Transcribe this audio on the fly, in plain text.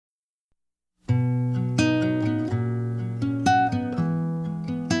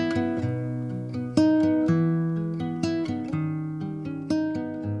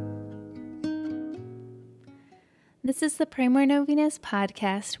This is the Pray More Novenas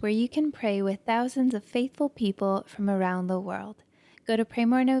podcast where you can pray with thousands of faithful people from around the world. Go to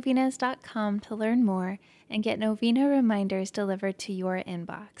praymorenovenas.com to learn more and get novena reminders delivered to your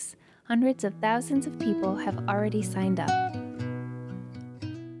inbox. Hundreds of thousands of people have already signed up.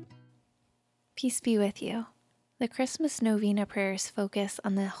 Peace be with you. The Christmas novena prayers focus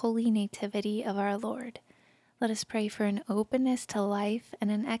on the Holy Nativity of our Lord. Let us pray for an openness to life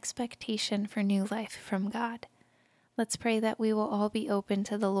and an expectation for new life from God. Let's pray that we will all be open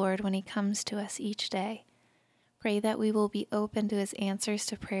to the Lord when He comes to us each day. Pray that we will be open to His answers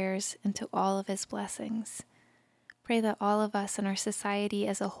to prayers and to all of His blessings. Pray that all of us and our society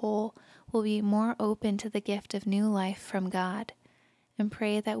as a whole will be more open to the gift of new life from God. And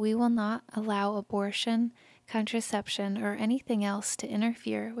pray that we will not allow abortion, contraception, or anything else to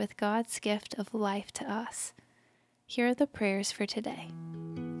interfere with God's gift of life to us. Here are the prayers for today.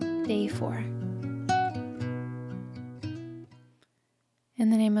 Day 4. In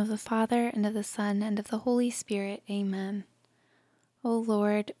the name of the Father, and of the Son, and of the Holy Spirit, Amen. O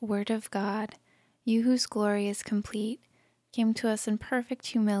Lord, Word of God, you whose glory is complete, came to us in perfect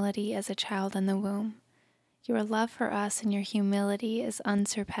humility as a child in the womb. Your love for us and your humility is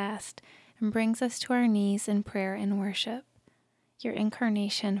unsurpassed and brings us to our knees in prayer and worship. Your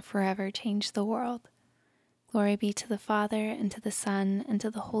incarnation forever changed the world. Glory be to the Father, and to the Son, and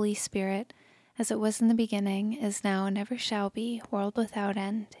to the Holy Spirit, as it was in the beginning, is now, and ever shall be, world without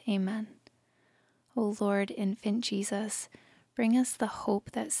end. Amen. O Lord, infant Jesus, bring us the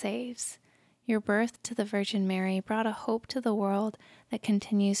hope that saves. Your birth to the Virgin Mary brought a hope to the world that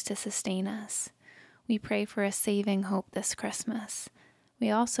continues to sustain us. We pray for a saving hope this Christmas. We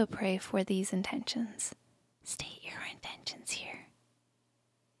also pray for these intentions. State your intentions here.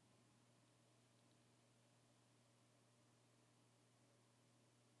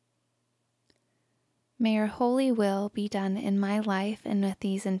 May your holy will be done in my life and with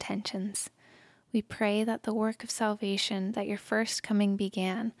these intentions. We pray that the work of salvation that your first coming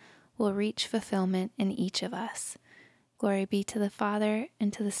began will reach fulfillment in each of us. Glory be to the Father,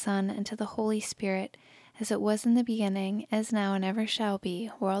 and to the Son, and to the Holy Spirit, as it was in the beginning, is now, and ever shall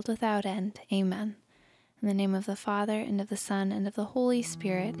be, world without end. Amen. In the name of the Father, and of the Son, and of the Holy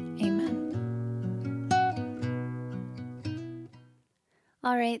Spirit. Amen.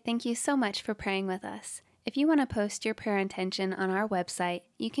 All right, thank you so much for praying with us. If you want to post your prayer intention on our website,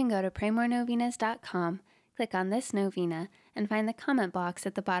 you can go to praymorenovenas.com, click on this novena, and find the comment box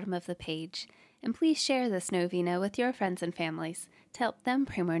at the bottom of the page. And please share this novena with your friends and families to help them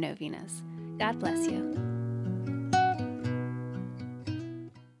pray more novenas. God bless you.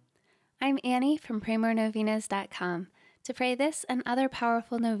 I'm Annie from praymorenovenas.com. To pray this and other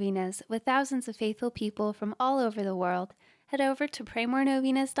powerful novenas with thousands of faithful people from all over the world, head over to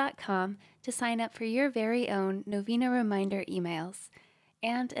praymorenovenas.com to sign up for your very own novena reminder emails.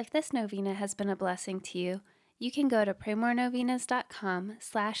 And if this novena has been a blessing to you, you can go to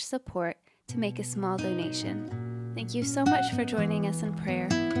praymorenovenas.com/support to make a small donation. Thank you so much for joining us in prayer.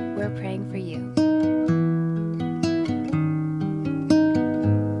 We're praying for you.